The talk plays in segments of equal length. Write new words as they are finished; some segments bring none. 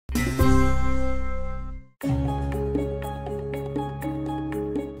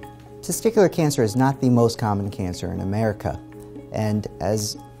Testicular cancer is not the most common cancer in America, and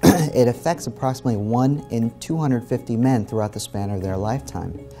as it affects approximately 1 in 250 men throughout the span of their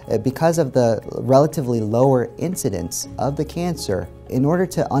lifetime. Because of the relatively lower incidence of the cancer, in order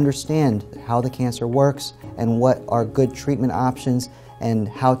to understand how the cancer works and what are good treatment options and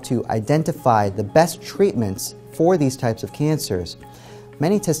how to identify the best treatments for these types of cancers,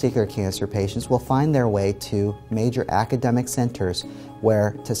 many testicular cancer patients will find their way to major academic centers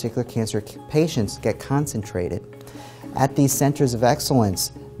where testicular cancer patients get concentrated. At these centers of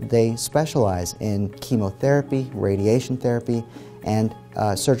excellence, they specialize in chemotherapy, radiation therapy, and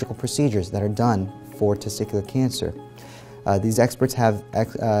surgical procedures that are done for testicular cancer. These experts have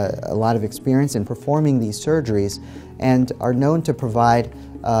a lot of experience in performing these surgeries and are known to provide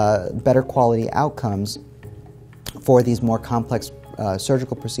better quality outcomes for these more complex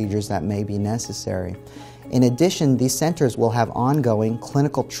surgical procedures that may be necessary. In addition, these centers will have ongoing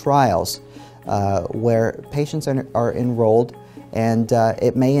clinical trials where patients are enrolled, and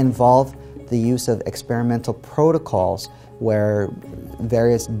it may involve the use of experimental protocols where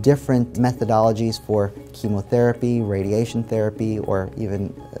various different methodologies for chemotherapy, radiation therapy, or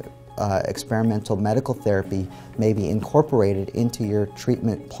even experimental medical therapy may be incorporated into your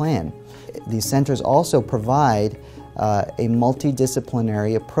treatment plan. These centers also provide a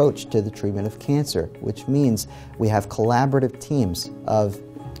multidisciplinary approach to the treatment of cancer, which means we have collaborative teams of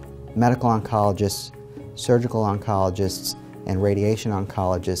medical oncologists, surgical oncologists, and radiation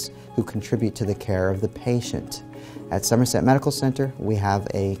oncologists who contribute to the care of the patient. At Somerset Medical Center, we have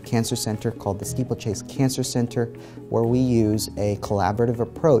a cancer center called the Steeplechase Cancer Center, where we use a collaborative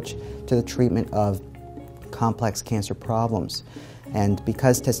approach to the treatment of complex cancer problems. And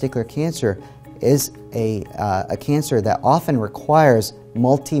because testicular cancer is a cancer that often requires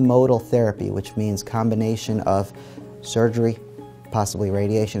multimodal therapy, which means combination of surgery, possibly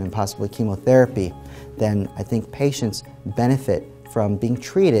radiation, and possibly chemotherapy, then I think patients benefit from being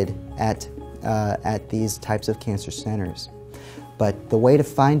treated at these types of cancer centers. But the way to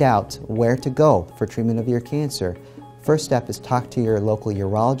find out where to go for treatment of your cancer, first step is talk to your local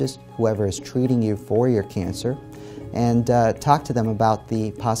urologist, whoever is treating you for your cancer, and talk to them about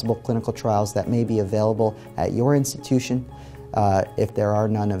the possible clinical trials that may be available at your institution, if there are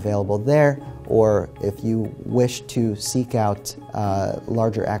none available there, or if you wish to seek out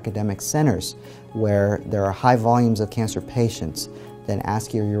larger academic centers where there are high volumes of cancer patients, then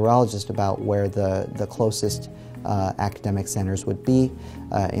ask your urologist about where the closest academic centers would be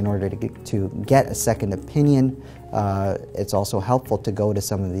in order to get a second opinion. It's also helpful to go to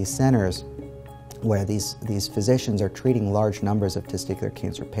some of these centers where these physicians are treating large numbers of testicular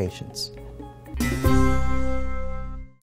cancer patients.